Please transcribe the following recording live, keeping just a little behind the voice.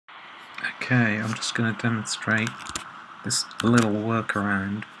Okay, I'm just going to demonstrate this little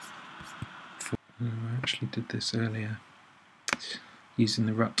workaround. I actually did this earlier using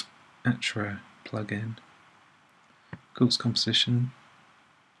the Rut Etcher plugin. Quartz Composition.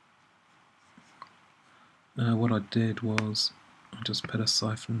 What I did was I just put a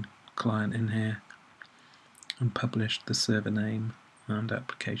Syphon client in here and published the server name and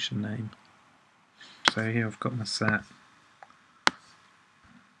application name. So here I've got my set.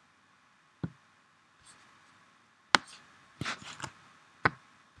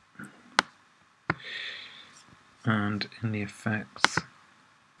 And in the effects,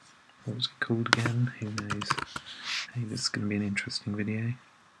 what was it called again? Who knows? Hey, this is going to be an interesting video.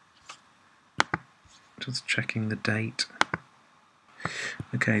 Just checking the date.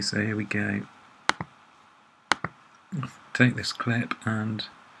 Okay, so here we go. Take this clip and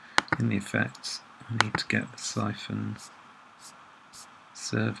in the effects I need to get the Syphon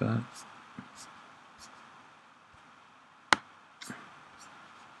server.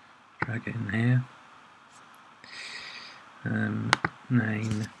 Drag it in here.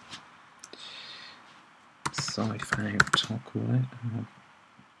 Name Syphon out, I'll call it. And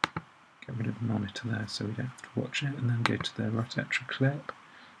I'll get rid of the monitor there so we don't have to watch it, and then go to the Rut Etcher clip,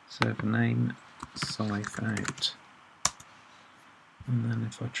 server name Syphon out, and then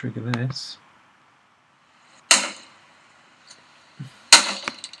if I trigger this,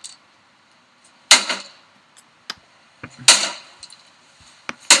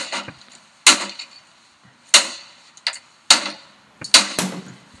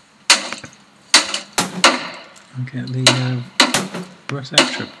 and get the Rut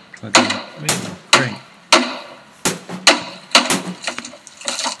Etcher plugin. Really great.